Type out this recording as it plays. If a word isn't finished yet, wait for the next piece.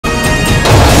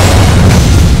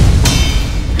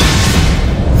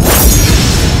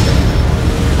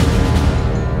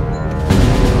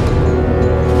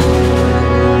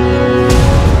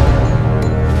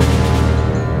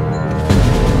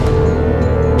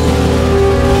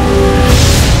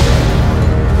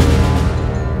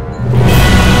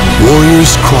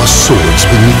swords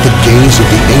beneath the gaze of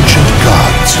the ancient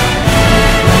gods.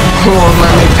 Won't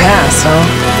let me pass, huh?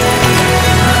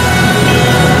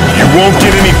 You won't get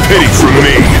any pity from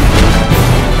me!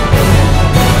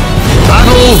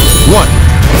 Battle 1.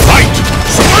 Fight!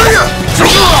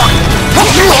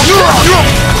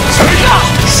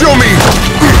 Show me!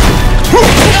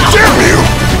 Damn you!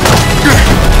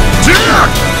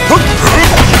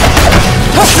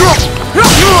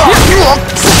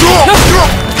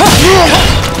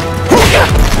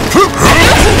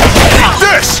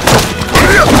 This!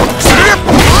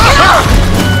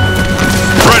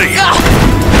 Ready!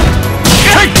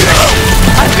 Take this!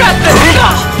 I've got this!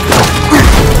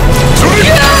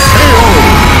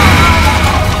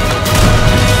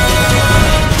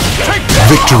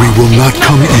 Victory will not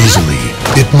come easily.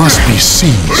 It must be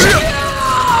seized.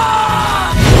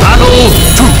 Battle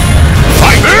 2.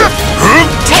 Fight!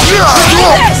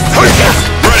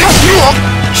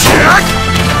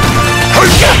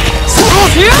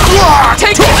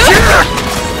 Take it!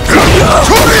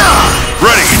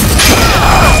 Ready!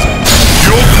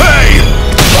 You'll pay!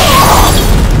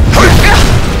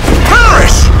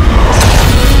 Perish!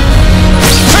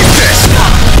 Take this!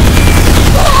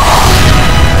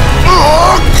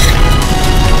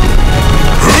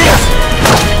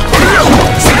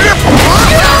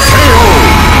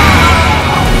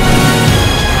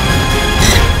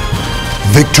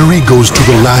 Victory goes to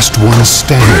the last one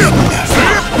standing.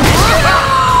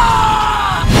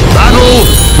 Battle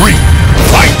 3.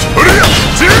 Fight!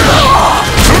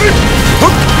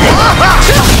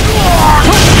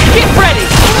 Get ready!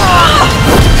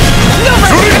 No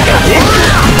mercy!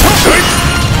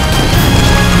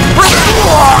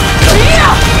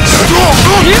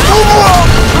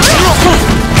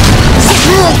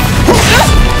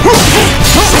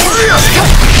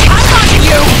 I'm on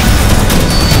you!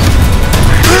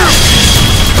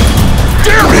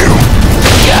 Damn you!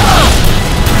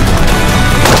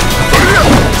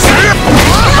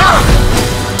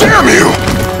 Damn you!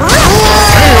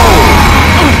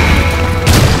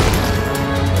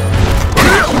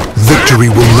 Victory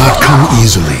will not come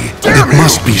easily. It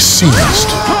must be seized.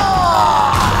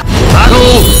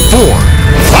 Battle 4.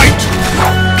 Fight!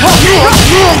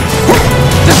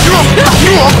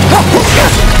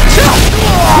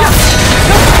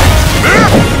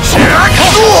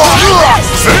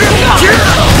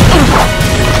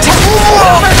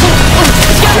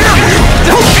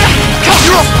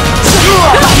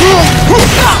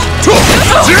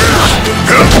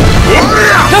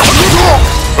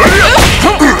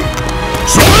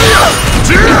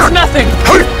 It's nothing!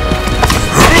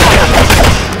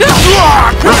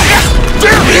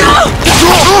 Damn you!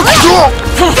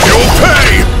 You'll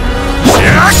pay!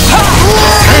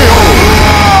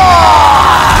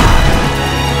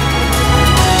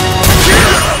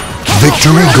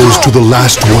 Victory goes to the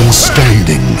last one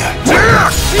standing.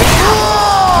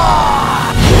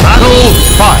 Battle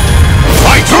 5.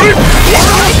 Fight!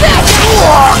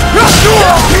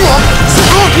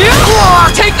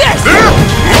 Take this!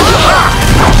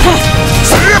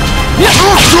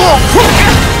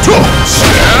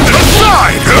 Stand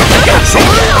aside!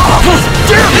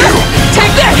 Damn you!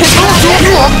 Take this! Damn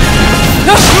you!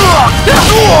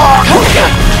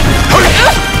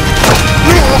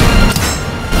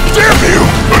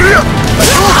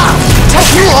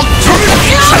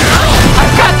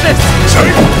 I've got this!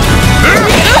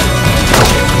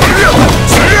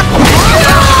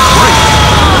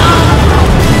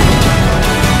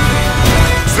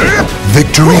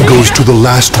 Victory goes to the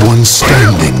last one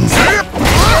standing.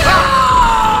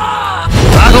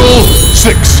 Battle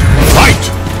 6.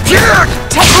 Fight!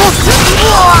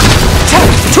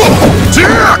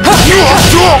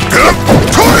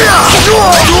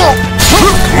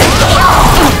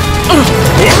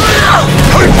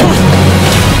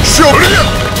 Show me!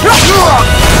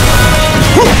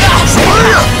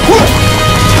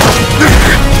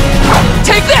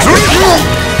 Take this! Too good!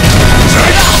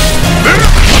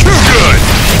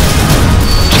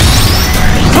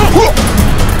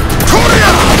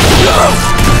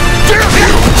 Damn you!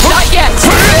 Not yet!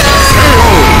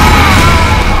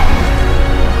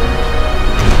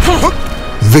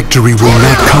 Victory will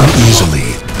not come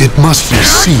easily. It must be Not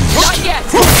seized. yet!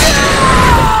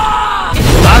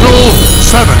 Battle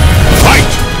 7.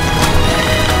 Fight!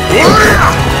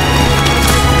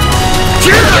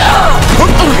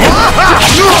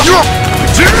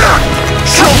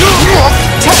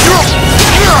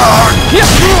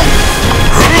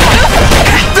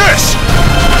 This!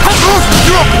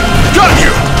 Got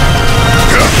you!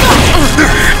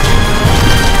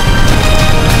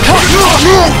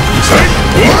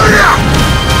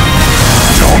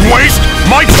 Don't waste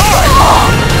my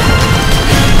time!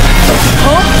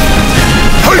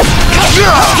 You're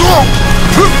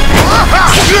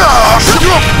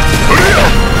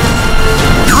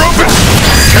open!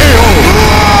 KO!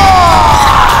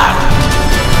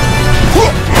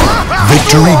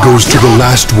 Victory goes to the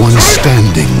last one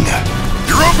standing.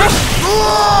 You're open!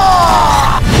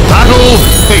 Battle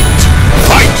 8!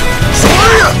 Fight!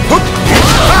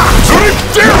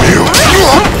 Damn you!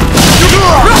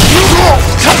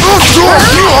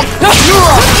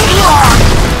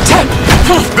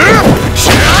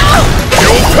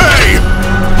 You'll pay!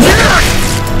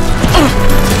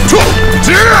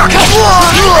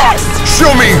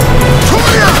 Show me!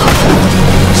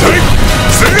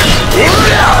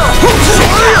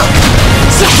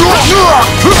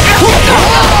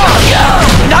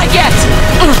 Not yet!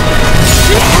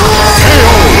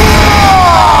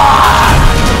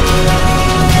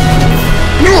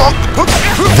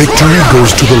 Victory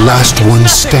goes to the last one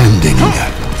standing.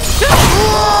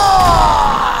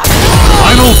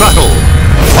 Final battle!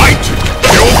 Fight!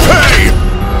 You'll pay!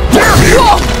 Damn you!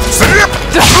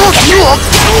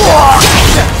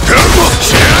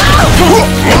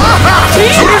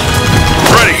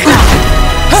 Ready!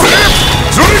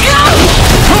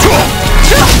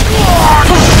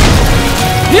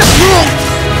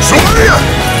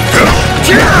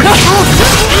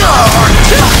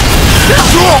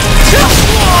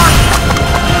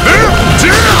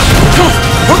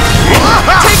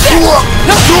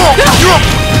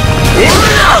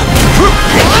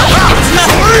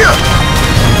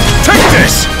 Take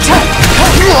this! KO!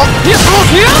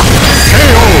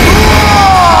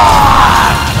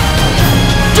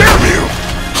 Damn you!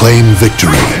 Claim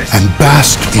victory and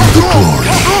bask in the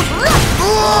glory.